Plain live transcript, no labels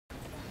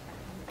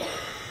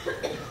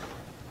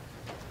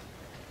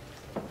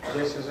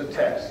This is a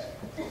test.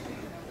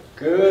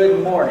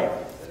 Good morning.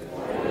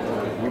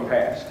 You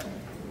passed.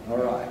 All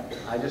right.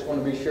 I just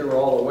want to be sure we're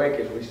all awake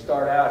as we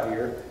start out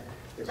here.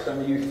 If some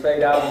of you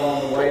fade out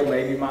along the way, it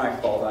may be my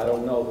fault. I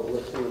don't know, but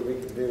we'll see what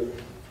we can do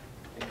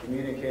in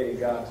communicating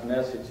God's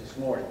message this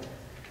morning.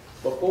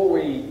 Before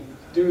we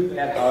do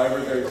that,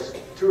 however, there's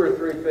two or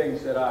three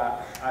things that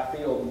I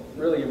feel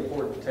really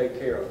important to take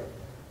care of.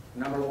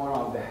 Number one,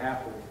 on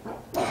behalf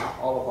of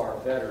all of our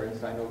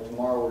veterans, I know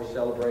tomorrow we're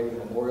celebrating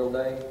Memorial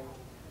Day.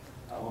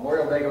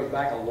 Memorial Day goes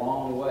back a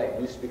long way. It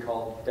used to be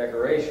called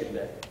Decoration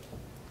Day.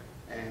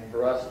 And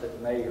for us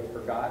that may have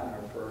forgotten,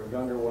 or for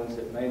younger ones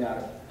that may not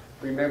have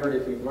remembered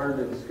if you've learned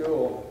in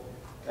school,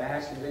 that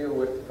has to deal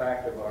with the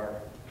fact of our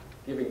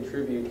giving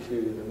tribute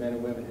to the men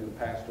and women who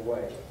passed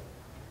away,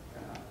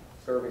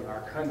 serving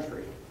our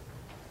country.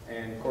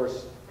 And of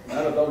course,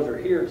 none of those are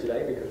here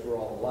today because we're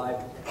all alive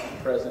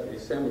and present in the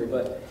assembly,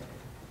 but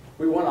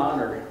we want to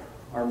honor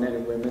our men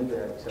and women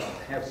that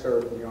have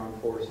served in the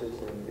armed forces.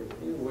 And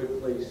if you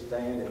would please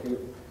stand if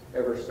you've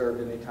ever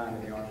served any time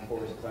in the armed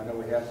forces. I know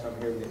we have some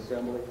here in the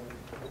assembly,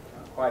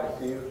 quite a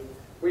few.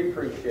 We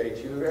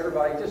appreciate you.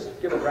 Everybody,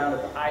 just give a round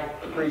of I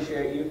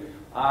appreciate you.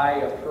 I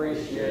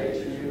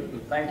appreciate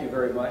you. Thank you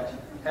very much.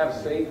 Have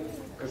a seat,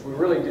 because we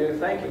really do.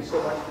 Thank you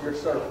so much for your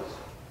service.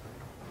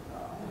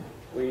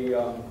 We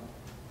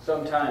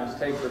sometimes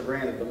take for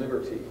granted the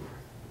liberty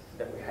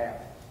that we have.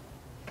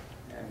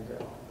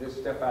 And just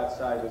step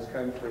outside this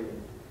country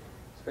and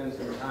spend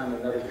some time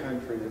in another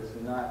country that's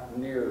not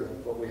near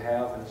what we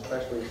have, and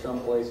especially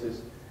some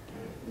places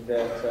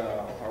that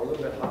are a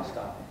little bit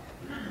hostile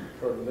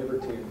toward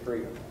liberty and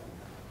freedom.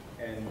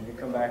 And you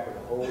come back with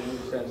a whole new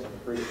sense of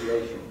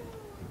appreciation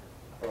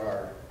for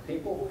our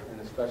people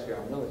and especially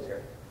our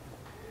military.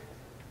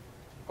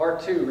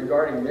 Part two,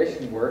 regarding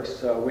mission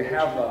works, we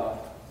have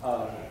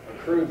a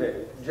crew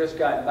that just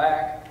got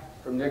back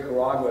from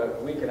Nicaragua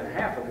a week and a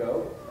half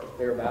ago, or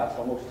thereabouts,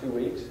 almost 2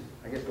 weeks,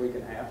 I guess a week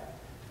and a half.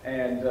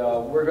 And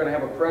we're going to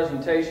have a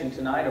presentation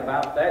tonight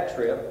about that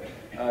trip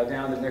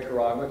down to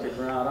Nicaragua, to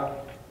Granada.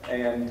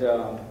 And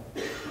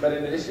but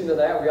in addition to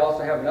that, we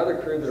also have another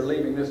crew that are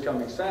leaving this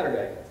coming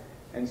Saturday.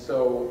 And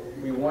so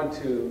we want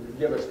to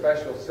give a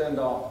special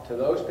send-off to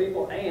those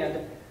people.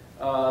 And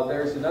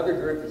there's another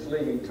group that's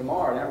leaving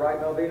tomorrow. Isn't that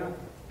right, Melvina?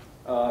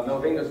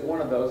 Melvina's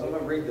one of those. I'm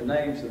going to read the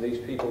names of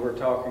these people we're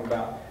talking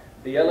about.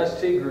 The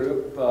LST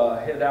group,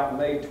 headed out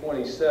May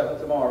 27th,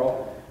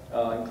 tomorrow,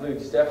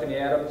 includes Stephanie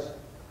Adams,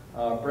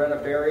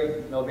 Brenna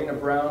Berry, Melvina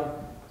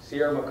Brown,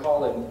 Sierra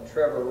McCall, and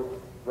Trevor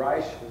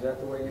Reich. Is that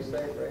the way you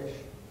say it, Reich?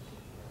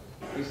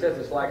 He says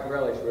it's like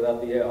relish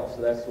without the L,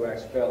 so that's the way I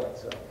spell it.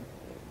 So,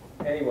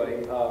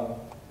 anyway,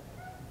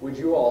 would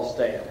you all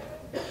stand?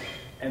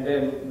 And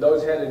then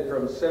those headed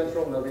from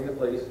Central, Melvina,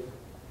 please.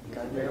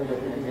 Got Dale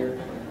in here.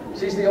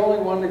 She's the only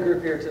one in the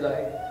group here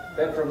today.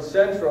 Then from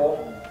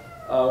Central,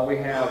 we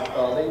have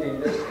leaving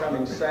this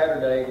coming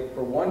Saturday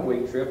for 1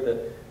 week trip.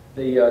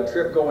 The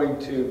trip going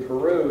to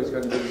Peru is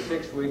going to be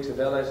 6 weeks of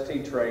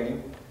LST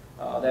training.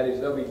 That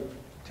is, they'll be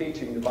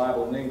teaching the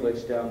Bible in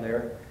English down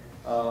there.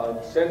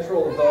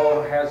 Central,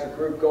 though, has a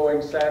group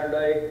going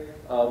Saturday.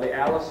 The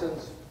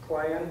Allison's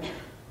clan,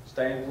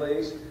 stand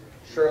please.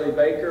 Shirley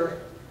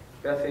Baker,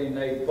 Bethany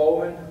Nate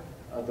Bowman,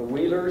 the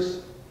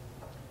Wheelers,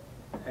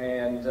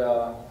 and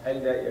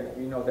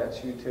you know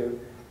that's you too,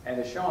 and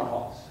the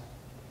Schonhoffs.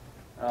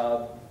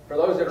 For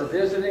those that are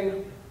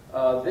visiting,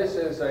 this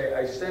is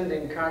a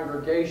sending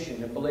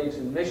congregation that believes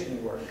in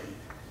mission work.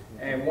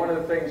 And one of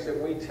the things that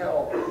we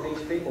tell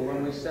these people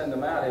when we send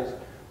them out is,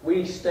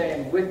 we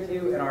stand with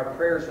you and our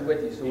prayers are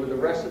with you. So with the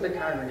rest of the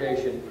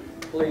congregation,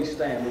 please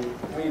stand.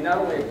 We not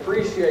only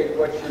appreciate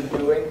what you're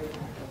doing,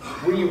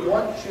 we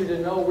want you to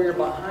know we're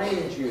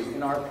behind you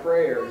in our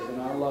prayers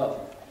and our love.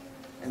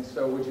 And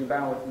so would you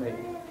bow with me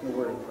in a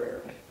word of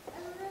prayer?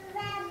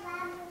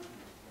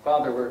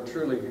 Father, we're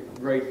truly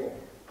grateful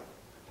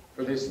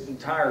for this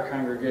entire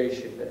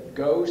congregation that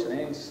goes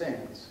and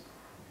sends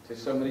to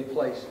so many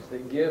places,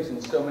 that gives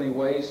in so many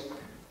ways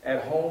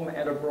at home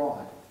and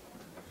abroad.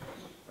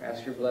 We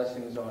ask your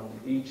blessings on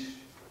each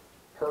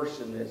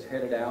person that's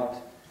headed out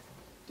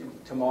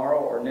tomorrow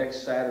or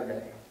next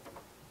Saturday,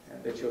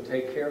 and that you'll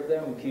take care of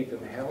them and keep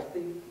them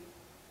healthy.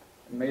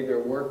 And may their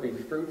work be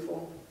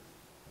fruitful.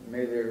 And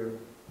may their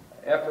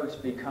efforts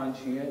be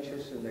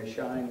conscientious and they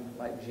shine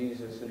like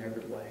Jesus in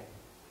every way.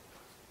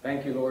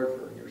 Thank you, Lord,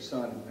 for your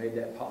Son who made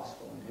that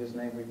possible. In his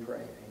name we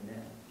pray.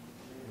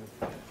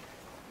 Amen.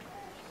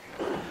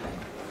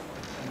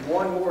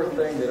 One more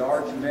thing that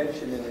Arch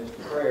mentioned in his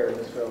prayer,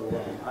 and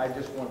so I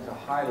just want to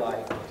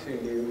highlight to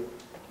you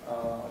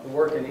the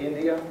work in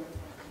India.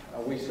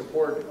 We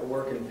support a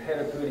work in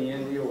Petapudi,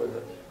 India, with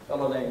a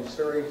fellow named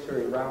Suri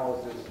Rao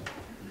is his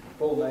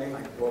full name.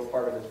 Well,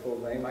 part of his full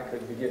name. I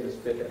couldn't begin to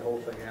spit that whole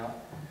thing out.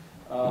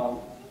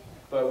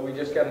 But we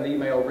just got an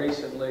email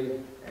recently,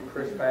 and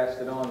Chris passed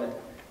it on, that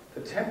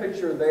the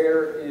temperature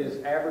there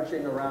is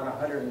averaging around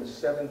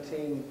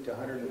 117 to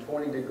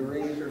 120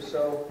 degrees or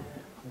so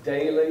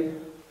daily.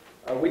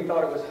 We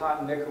thought it was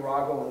hot in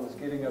Nicaragua when it was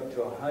getting up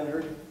to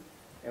 100,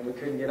 and we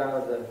couldn't get out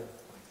of the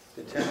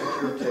to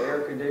temperature, to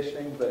air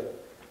conditioning,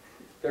 but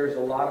there's a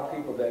lot of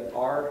people that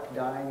are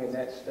dying in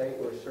that state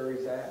where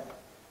Surrey's at.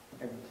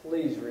 And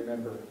please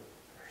remember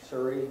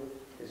Surrey,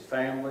 his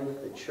family,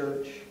 the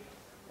church,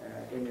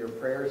 in your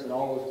prayers, and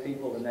all those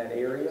people in that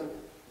area.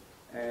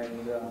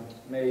 And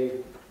may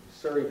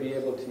Surrey be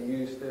able to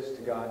use this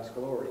to God's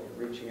glory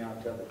in reaching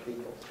out to other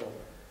people.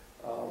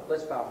 So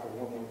let's bow for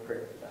one more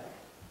prayer for that.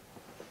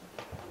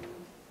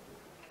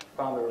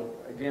 Father,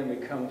 again we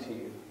come to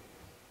you,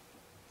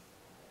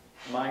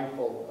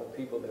 mindful of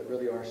people that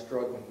really are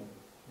struggling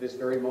this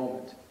very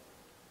moment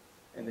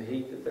in the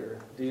heat that they're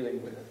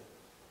dealing with.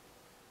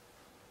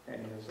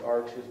 And as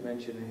Arch has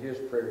mentioned in his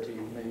prayer to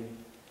you, may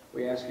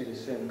we ask you to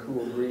send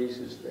cool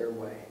breezes their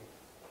way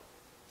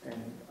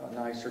and a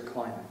nicer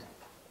climate.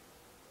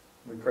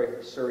 We pray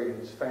for Surrey and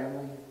his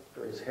family,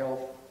 for his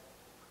health,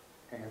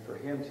 and for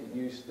him to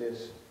use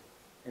this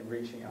in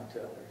reaching out to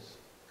others.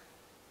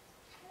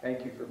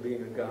 Thank you for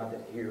being a God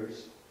that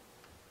hears.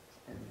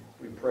 And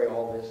we pray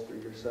all this through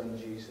your Son,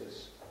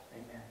 Jesus.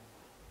 Amen.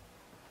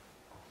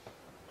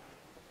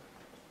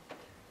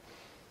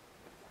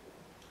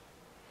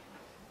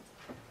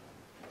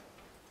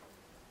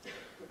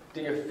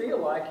 Do you feel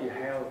like you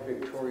have a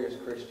victorious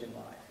Christian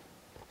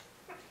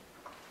life?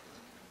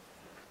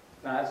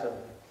 Now, that's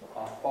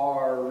a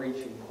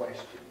far-reaching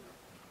question.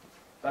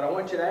 But I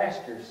want you to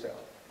ask yourself.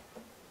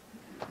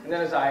 And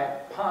then as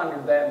I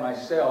pondered that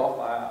myself,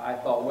 I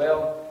thought,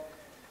 well,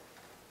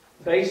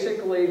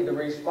 basically the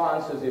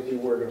responses, if you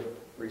were to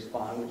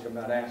respond, which I'm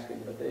not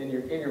asking, but in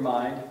your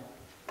mind,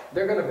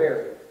 they're going to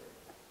vary.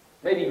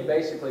 Maybe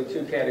basically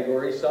two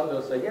categories. Some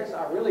will say, yes,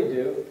 I really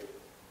do.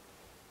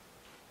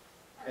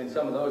 And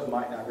some of those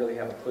might not really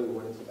have a clue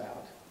what it's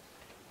about.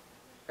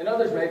 And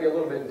others may be a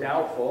little bit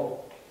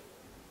doubtful,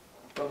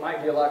 but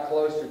might be a lot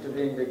closer to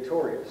being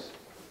victorious.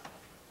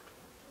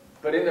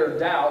 But in their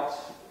doubts,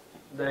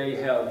 they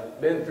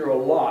have been through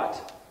a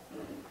lot,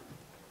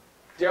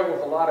 dealt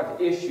with a lot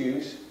of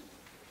issues,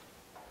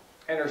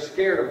 and are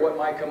scared of what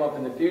might come up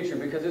in the future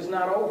because it's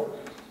not over.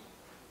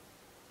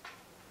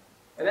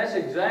 And that's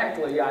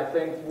exactly, I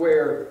think,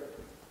 where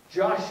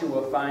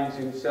Joshua finds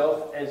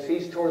himself as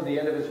he's toward the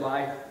end of his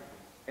life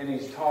and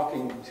he's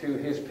talking to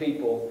his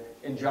people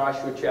in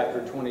Joshua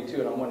chapter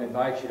 22. And I want to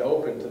invite you to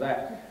open to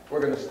that. We're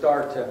going to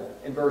start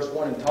in verse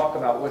 1 and talk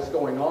about what's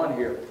going on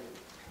here.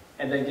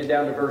 And then get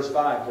down to verse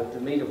 5, the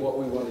meat of what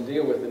we want to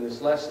deal with in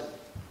this lesson.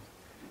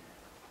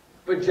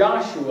 But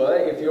Joshua,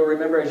 if you'll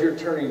remember as you're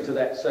turning to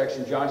that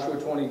section, Joshua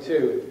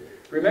 22,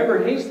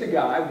 remember he's the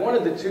guy, one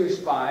of the two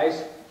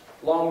spies,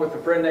 along with a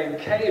friend named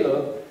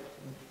Caleb,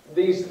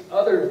 these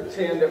other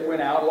 10 that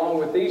went out, along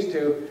with these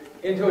two,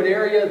 into an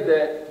area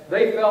that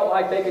they felt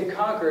like they could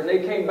conquer. And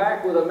they came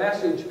back with a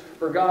message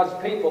for God's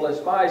people. As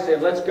spies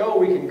said, let's go,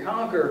 we can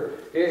conquer.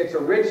 It's a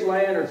rich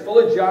land, it's full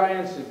of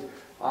giants, it's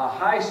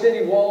high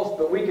city walls,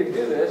 but we can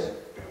do this.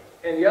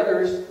 And the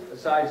others,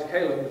 besides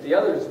Caleb, the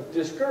others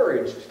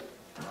discouraged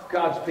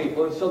God's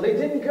people, and so they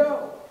didn't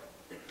go.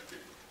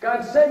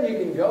 God said you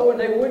can go, and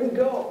they wouldn't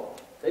go.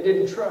 They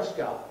didn't trust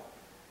God.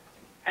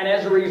 And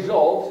as a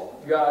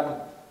result,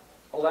 God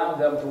allowed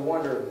them to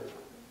wander,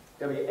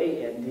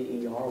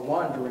 W-A-N-D-E-R,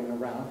 wandering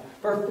around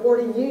for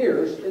 40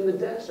 years in the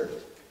desert,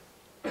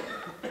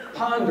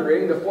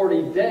 pondering the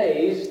 40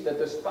 days that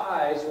the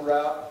spies were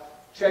out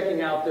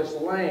checking out this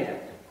land.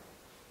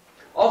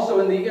 Also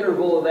in the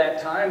interval of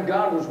that time,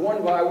 God was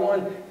one by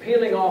one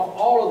peeling off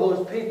all of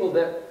those people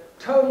that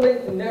totally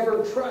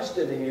never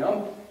trusted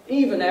Him,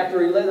 even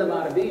after He led them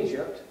out of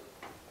Egypt.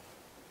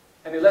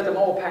 And He let them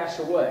all pass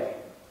away.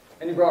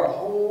 And He brought a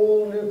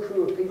whole new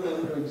crew of people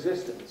into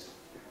existence.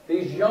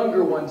 These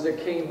younger ones that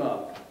came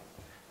up,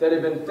 that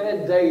had been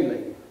fed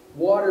daily,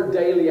 watered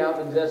daily out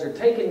in the desert,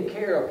 taken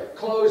care of,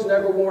 clothes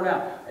never worn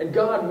out. And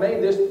God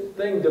made this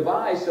thing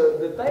devised so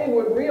that they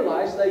would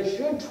realize they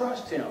should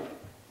trust Him.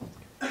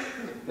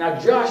 Now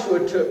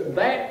Joshua took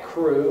that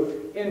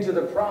crew into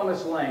the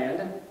promised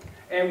land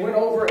and went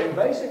over and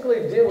basically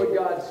did what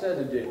God said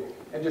to do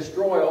and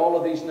destroy all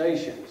of these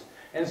nations.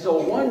 And so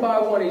one by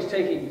one he's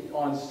taking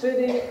on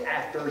city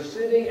after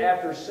city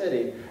after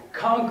city,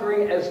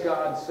 conquering as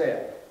God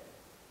said.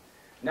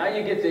 Now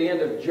you get to the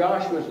end of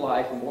Joshua's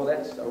life, and boy,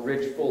 that's a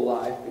rich, full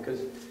life,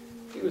 because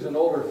he was an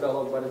older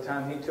fellow by the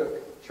time he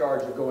took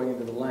charge of going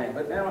into the land.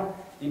 But now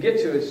you get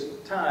to his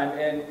time,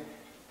 and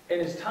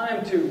it's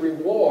time to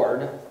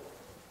reward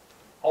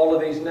all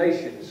of these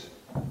nations,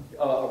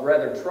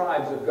 rather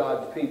tribes of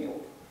God's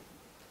people,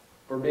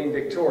 for being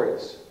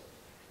victorious.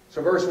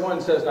 So verse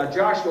 1 says, Now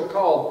Joshua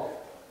called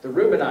the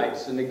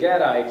Reubenites and the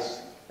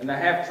Gadites and the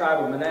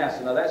half-tribe of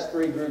Manasseh. Now that's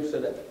three groups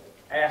that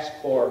asked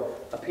for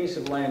a piece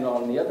of land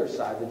on the other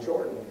side of the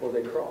Jordan before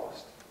they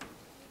crossed.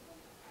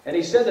 And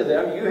he said to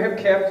them, You have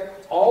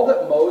kept all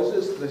that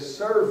Moses, the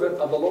servant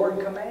of the Lord,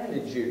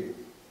 commanded you,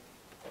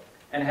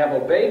 and have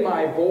obeyed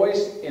my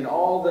voice in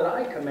all that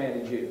I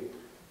commanded you.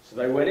 So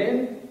they went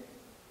in,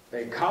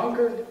 they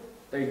conquered,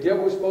 they did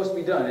what was supposed to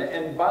be done.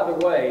 And by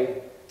the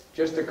way,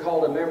 just to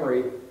call to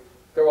memory,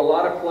 there were a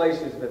lot of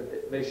places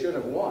that they should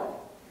have won.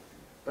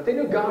 But they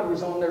knew God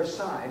was on their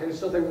side, and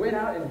so they went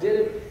out and did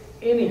it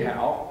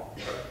anyhow,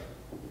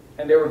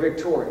 and they were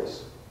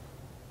victorious.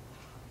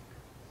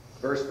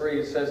 Verse 3,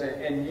 it says,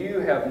 "And you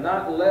have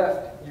not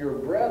left your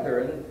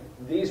brethren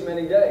these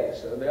many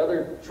days." So the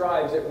other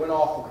tribes that went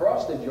off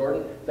across the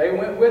Jordan, they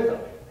went with them.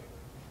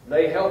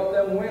 They helped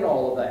them win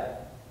all of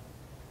that.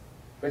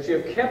 "But you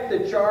have kept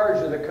the charge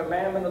of the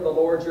commandment of the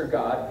Lord your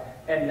God,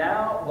 and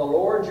now the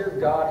Lord your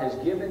God has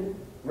given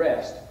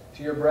rest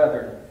to your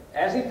brethren,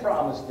 as he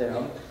promised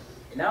them.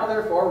 Now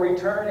therefore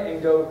return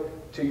and go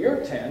to your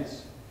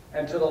tents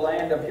and to the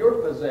land of your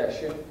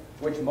possession,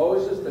 which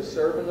Moses, the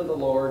servant of the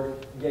Lord,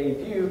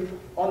 gave you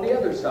on the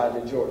other side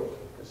of the Jordan."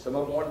 Because some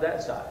of them wanted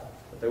that side.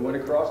 But they went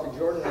across the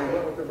Jordan, and they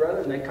went with their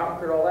brothers, and they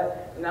conquered all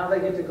that, and now they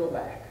get to go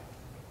back.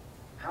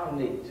 How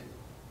neat.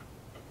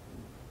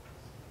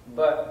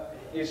 But,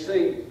 you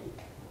see,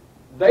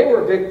 they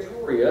were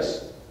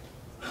victorious,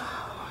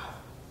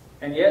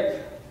 and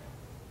yet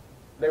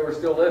they were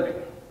still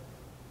living.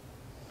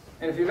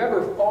 And if you've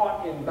ever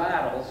fought in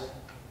battles,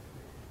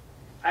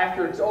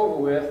 after it's over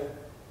with,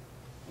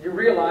 you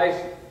realize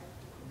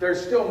there's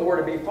still more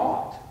to be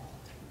fought.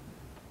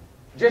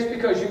 Just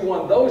because you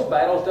won those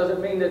battles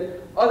doesn't mean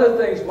that other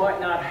things might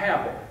not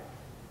happen.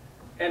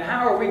 And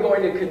how are we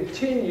going to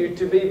continue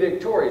to be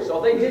victorious?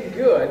 So they did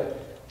good.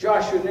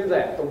 Joshua knew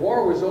that. The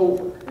war was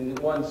over in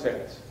one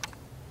sense.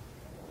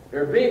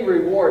 They're being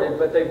rewarded,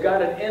 but they've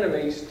got an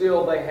enemy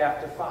still they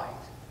have to fight.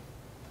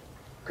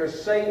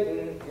 Because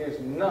Satan is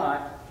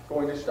not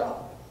going to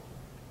stop.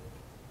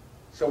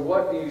 So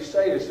what do you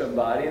say to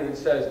somebody that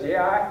says,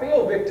 "Yeah, I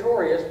feel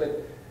victorious,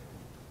 but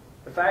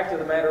the fact of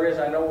the matter is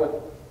I know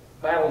what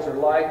battles are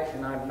like,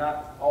 and I've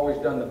not always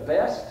done the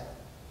best,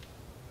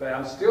 but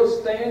I'm still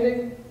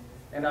standing,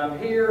 and I'm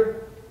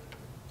here,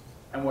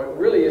 and what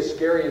really is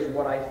scary is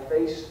what I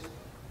face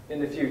in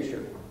the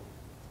future."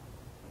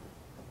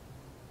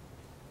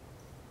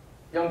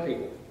 Young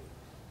people,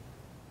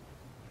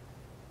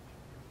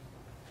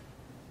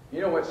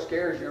 you know what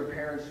scares your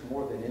parents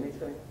more than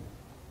anything?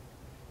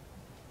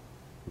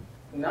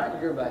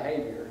 Not your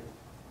behavior,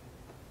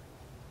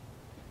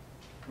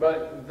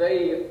 but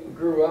they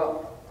grew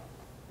up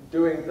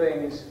doing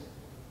things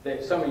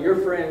that some of your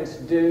friends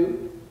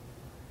do,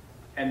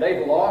 and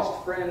they've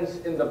lost friends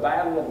in the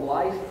battle of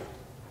life.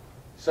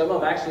 Some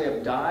of them actually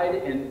have died,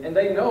 and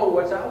they know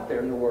what's out there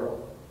in the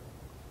world.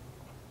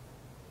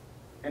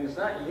 And it's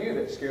not you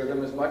that scare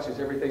them as much as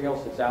everything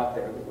else that's out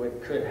there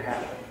that could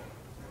happen.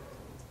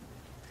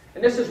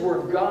 And this is where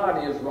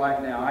God is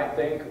right now, I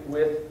think,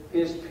 with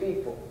His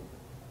people.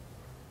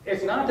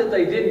 It's not that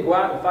they didn't go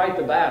out and fight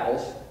the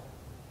battles.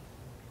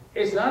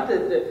 It's not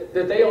that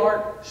they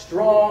aren't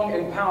strong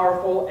and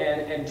powerful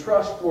and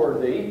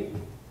trustworthy.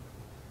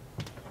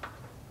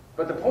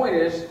 But the point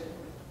is,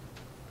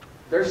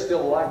 there's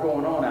still a lot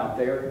going on out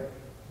there.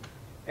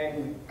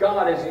 And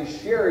God, as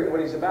He's sharing what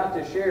He's about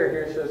to share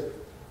here, says,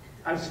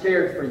 "I'm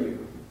scared for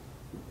you."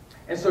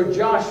 And so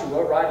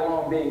Joshua, right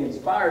along being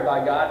inspired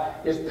by God,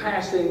 is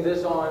passing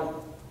this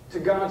on to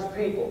God's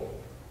people.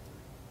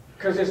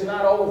 Because it's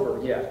not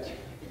over yet.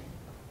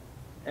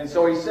 And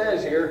so he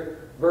says here,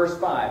 verse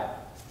 5,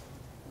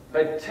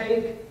 "But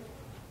take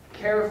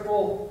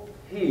careful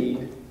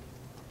heed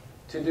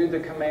to do the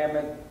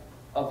commandment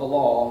of the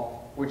law,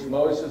 which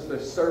Moses, the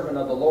servant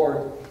of the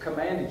Lord,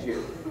 commanded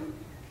you.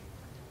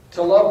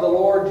 To love the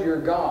Lord your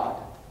God,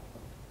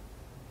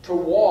 to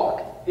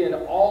walk in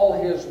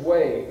all His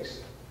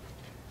ways,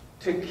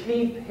 to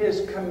keep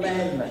His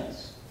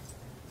commandments,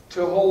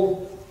 to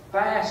hold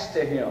fast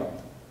to Him,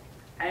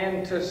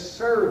 and to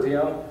serve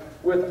Him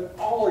with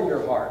all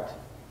your heart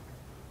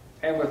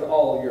and with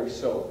all your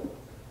soul."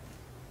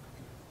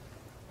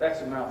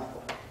 That's a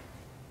mouthful.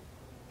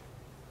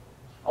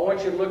 I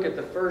want you to look at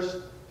the first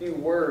few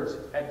words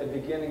at the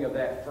beginning of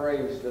that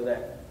phrase, of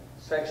that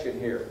section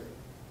here.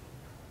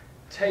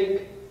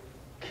 Take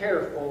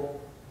careful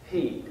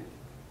heed.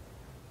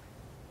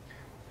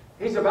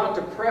 He's about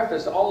to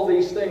preface all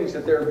these things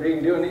that they're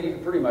being doing. You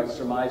can pretty much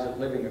surmise it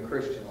living a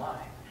Christian life.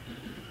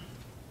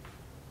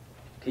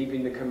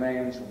 Keeping the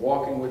commands,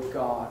 walking with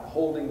God,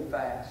 holding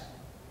fast,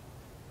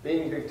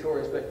 being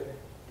victorious. But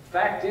the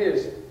fact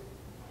is,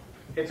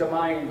 it's a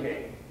mind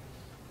game.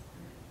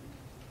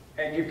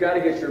 And you've got to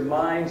get your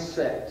mind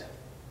set.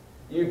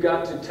 You've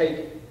got to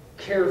take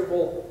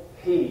careful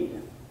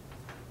heed.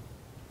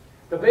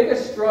 The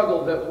biggest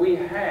struggle that we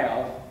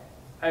have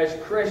as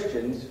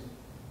Christians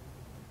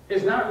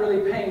is not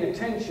really paying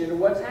attention to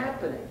what's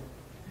happening.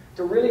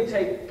 To really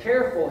take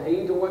careful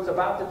heed to what's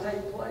about to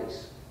take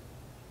place.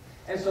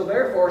 And so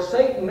therefore,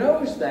 Satan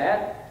knows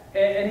that,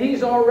 and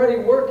he's already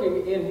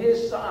working in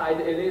his side,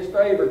 in his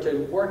favor,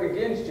 to work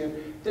against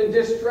you, to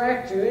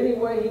distract you any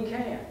way he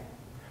can.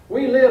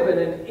 We live in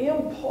an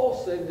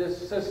impulsive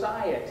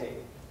society.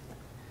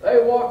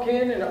 They walk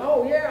in and,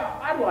 "Oh yeah,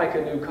 I'd like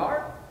a new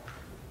car.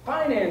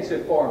 Finance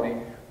it for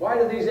me." Why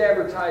do these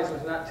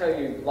advertisements not tell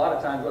you a lot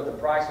of times what the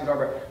prices are,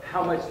 but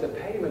how much the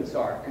payments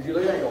are? Because you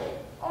look at it and go,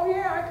 "Oh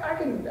yeah, I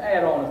can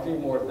add on a few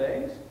more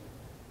things."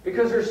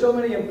 Because there's so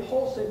many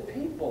impulsive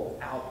people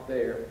out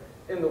there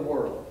in the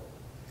world.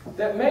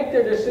 that make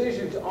their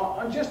decisions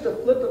on just a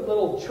flippant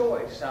little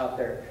choice out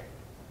there.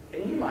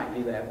 And you might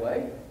be that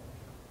way.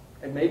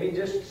 And maybe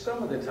just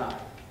some of the time.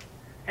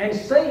 And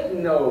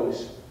Satan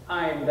knows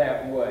I am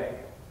that way.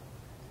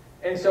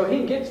 And so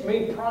he gets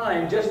me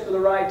primed just for the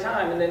right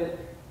time. And then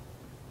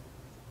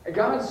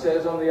God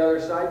says on the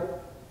other side,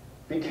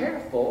 be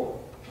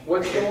careful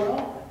what's going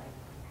on.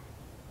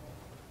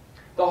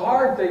 The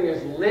hard thing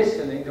is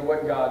listening to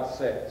what God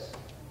says.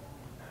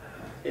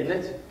 Isn't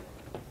it?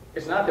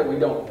 It's not that we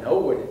don't know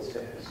what it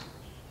says.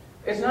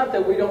 It's not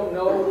that we don't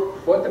know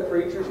what the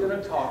preacher's going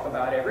to talk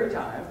about every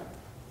time,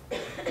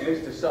 at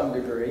least to some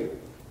degree.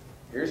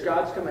 Here's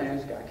God's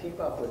commands. Got to keep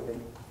up with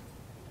them.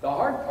 The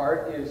hard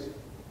part is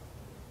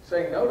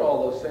saying no to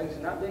all those things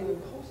and not being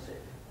impulsive.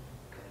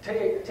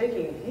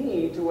 Taking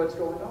heed to what's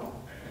going on.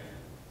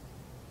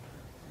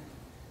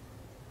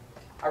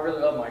 I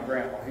really love my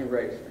grandpa. He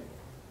raised me.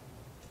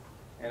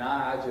 And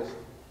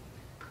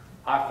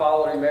I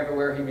followed him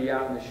everywhere. He'd be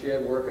out in the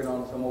shed working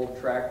on some old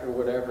tractor or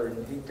whatever,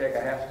 and he'd take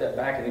a half step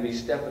back and he'd be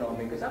stepping on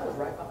me because I was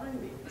right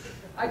behind him.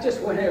 I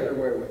just went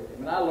everywhere with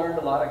him, and I learned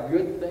a lot of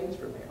good things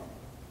from him.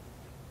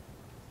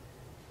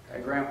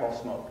 And Grandpa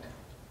smoked.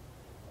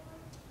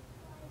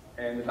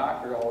 And the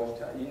doctor always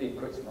tells you, you need to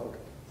quit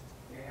smoking.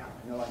 Yeah,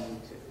 I know I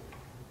need to.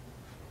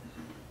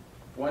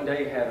 One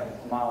day he had a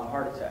mild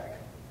heart attack.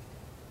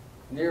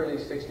 Nearly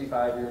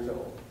 65 years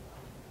old.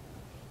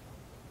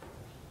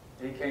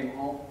 He came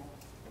home,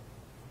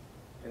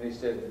 and he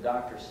said, the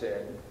doctor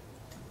said,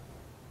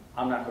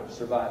 I'm not going to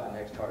survive the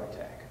next heart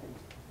attack.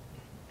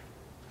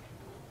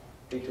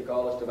 He took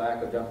all his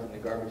tobacco, dumped it in the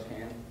garbage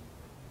can,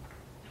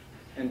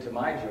 and to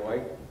my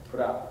joy, put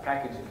out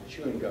packages of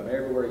chewing gum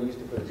everywhere he used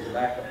to put his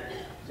tobacco.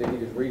 So he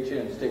could just reach in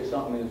and stick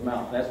something in his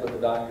mouth. And that's what the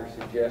doctor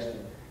suggested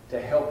to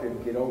help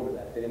him get over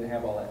that. They didn't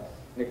have all that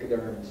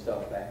Nicoderm and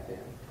stuff back then.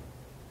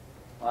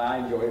 Well, I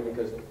enjoyed it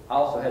because I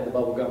also had the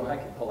bubble gum I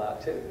could pull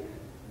out too.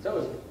 So it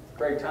was a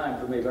great time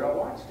for me, but I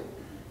watched him.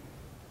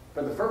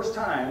 For the first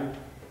time,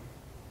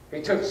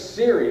 he took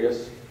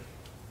serious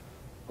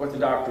what the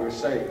doctor was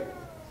saying.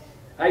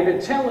 I'd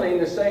been telling him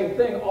the same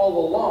thing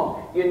all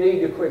along. You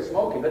need to quit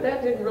smoking. But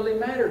that didn't really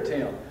matter to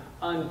him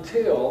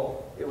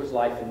until it was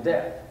life and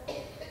death.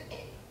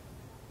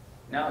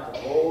 Now it's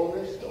a whole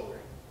new story.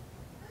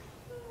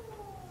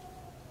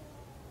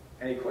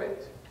 And he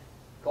quit.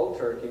 Cold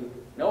turkey,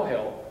 no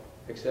help,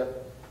 except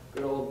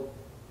good old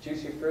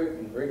juicy fruit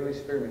and Wrigley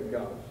spearmint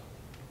gum.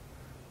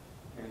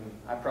 And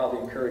I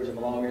probably encourage him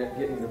along with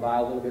getting to buy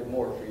a little bit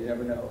more, for you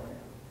never know.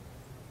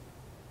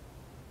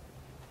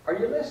 Are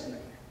you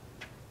listening?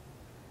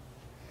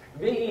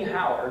 V.E.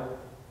 Howard,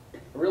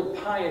 a real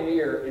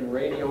pioneer in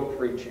radio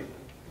preaching,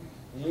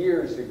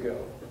 years ago,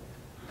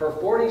 for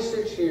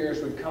 46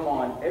 years would come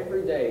on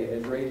every day in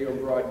his radio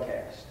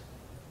broadcast.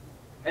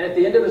 And at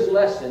the end of his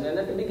lesson, and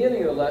at the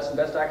beginning of the lesson,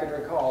 best I can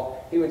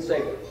recall, he would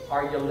say,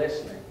 are you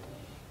listening?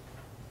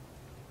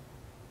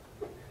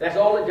 That's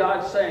all that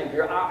God's saying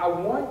here. I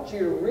want you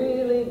to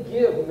really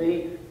give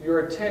me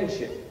your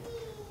attention.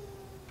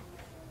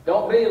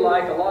 Don't be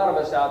like a lot of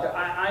us out there.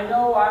 I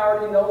know, I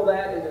already know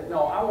that.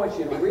 No, I want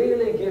you to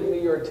really give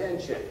me your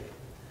attention.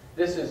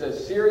 This is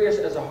as serious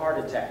as a heart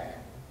attack.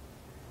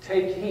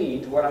 Take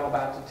heed to what I'm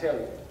about to tell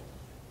you.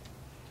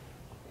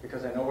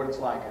 Because I know what it's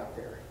like out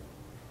there.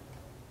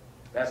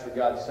 That's what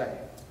God's saying.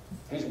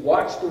 He's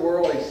watched the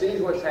world. He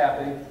sees what's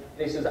happening.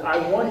 And he says, I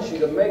want you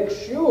to make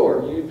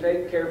sure you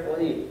take careful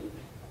heed.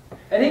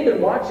 And he'd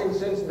been watching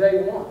since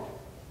day one.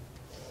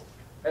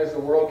 As the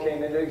world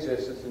came into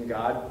existence and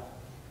God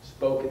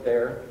spoke it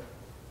there.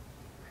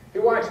 He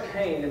watched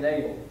Cain and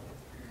Abel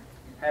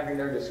having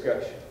their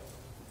discussion.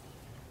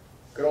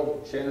 Good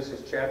old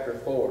Genesis chapter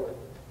 4.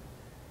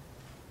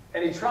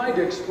 And he tried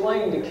to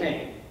explain to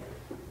Cain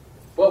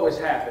what was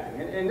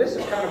happening. And this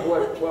is kind of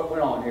what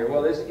went on here.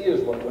 Well, this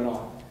is what went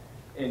on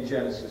in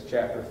Genesis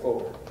chapter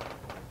 4.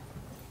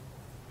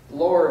 The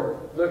Lord,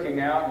 looking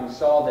out, and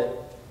saw that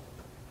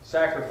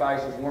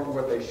sacrifices weren't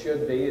what they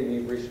should be, and he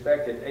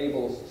respected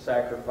Abel's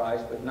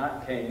sacrifice, but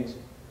not Cain's,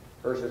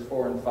 verses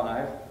 4 and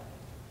 5.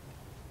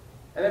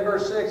 And then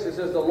verse 6, it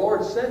says, the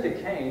Lord said to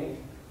Cain,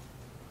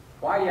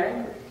 why are you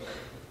angry?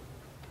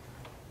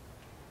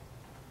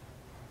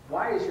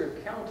 Why is your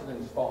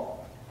countenance fallen?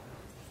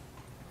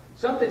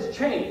 Something's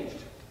changed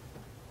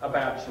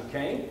about you,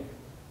 Cain.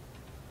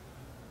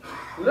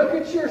 Look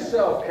at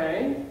yourself,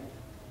 Cain.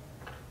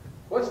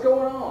 What's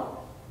going on?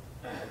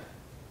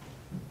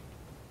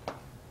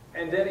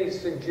 And then he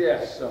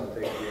suggests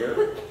something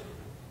here.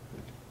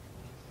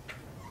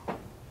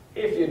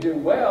 If you do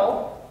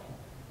well,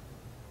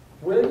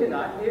 will you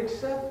not be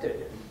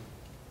accepted?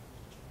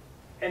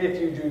 And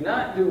if you do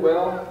not do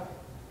well,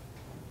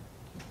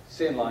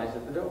 sin lies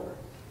at the door.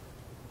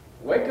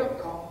 Wake up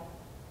call.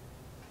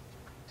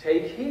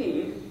 Take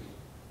heed.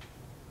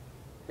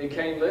 Did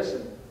Cain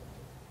listen?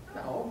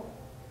 No.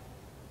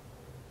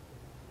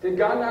 Did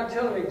God not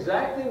tell him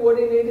exactly what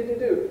he needed to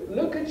do?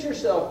 Look at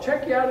yourself.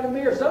 Check you out in the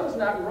mirror. Something's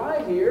not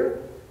right here.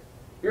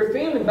 You're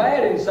feeling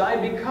bad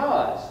inside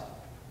because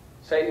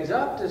Satan's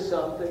up to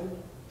something.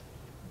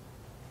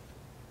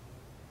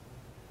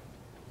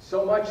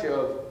 So much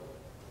of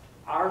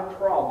our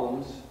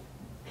problems,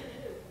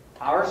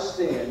 our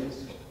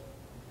sins,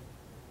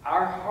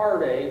 our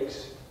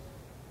heartaches,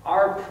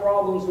 our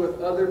problems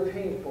with other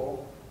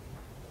people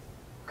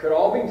could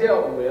all be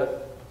dealt with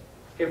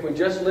if we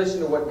just listen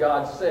to what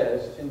God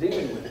says in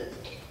dealing with it.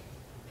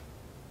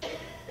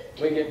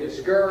 We get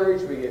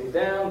discouraged, we get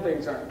down,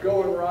 things aren't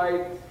going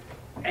right,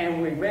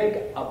 and we make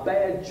a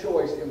bad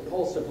choice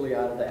impulsively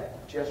out of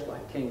that, just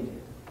like King did.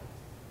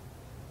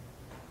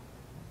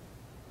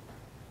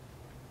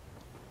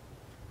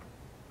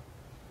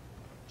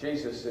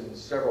 Jesus, in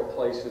several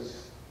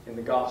places in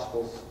the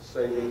Gospels,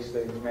 say these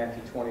things.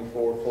 Matthew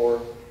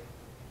 24:4,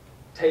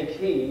 take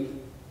heed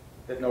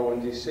that no one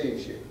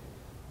deceives you.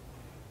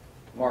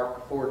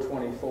 Mark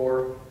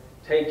 4:24,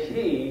 take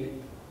heed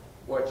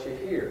what you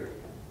hear.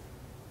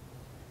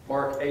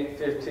 Mark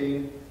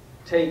 8:15,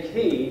 take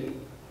heed,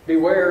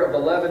 beware of the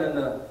leaven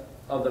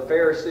of the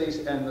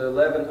Pharisees and the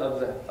leaven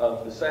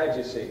of the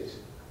Sadducees.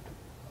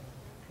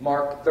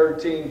 Mark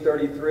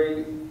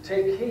 13:33,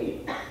 take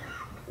heed,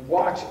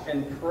 watch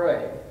and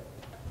pray.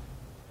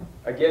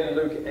 Again in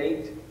Luke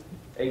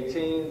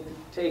 8:18,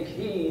 take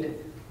heed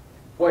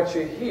what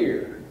you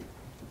hear.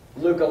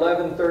 Luke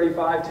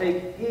 11:35,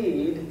 take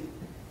heed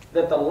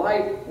that the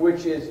light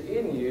which is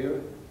in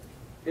you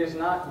is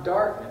not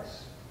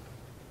darkness.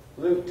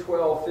 Luke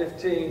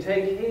 12:15,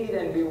 take heed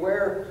and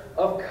beware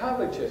of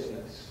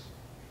covetousness.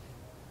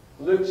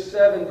 Luke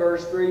 7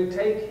 verse 3,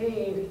 take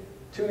heed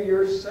to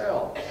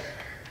yourselves.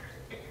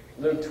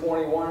 Luke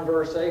 21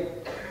 verse 8,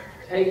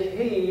 take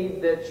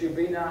heed that you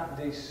be not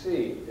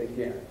deceived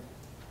again.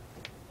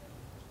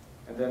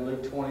 And then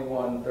Luke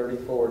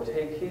 21:34,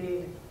 take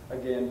heed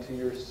again to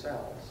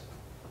yourselves.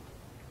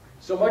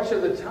 So much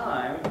of the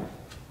time,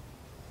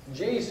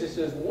 Jesus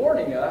is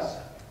warning us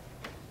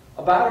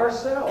about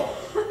ourselves.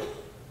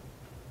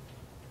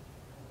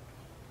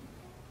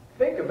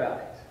 Think about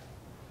it.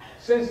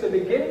 Since the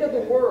beginning of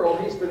the world,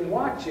 He's been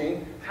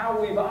watching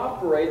how we've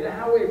operated,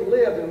 how we've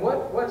lived, and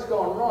what's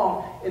gone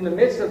wrong in the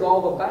midst of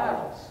all the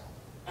battles.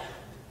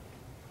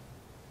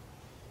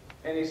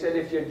 And He said,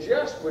 if you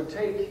just would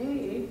take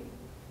heed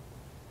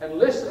and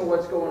listen to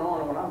what's going on,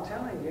 and what I'm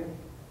telling you,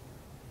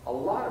 a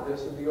lot of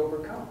this would be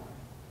overcome.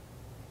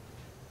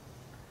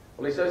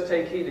 Well, He says,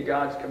 take heed to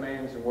God's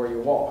commands and where you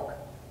walk.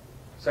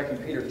 2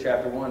 Peter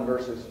chapter 1,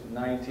 verses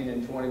 19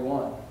 and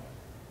 21.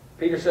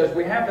 Peter says,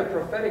 we have the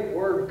prophetic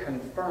word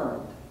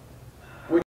confirmed,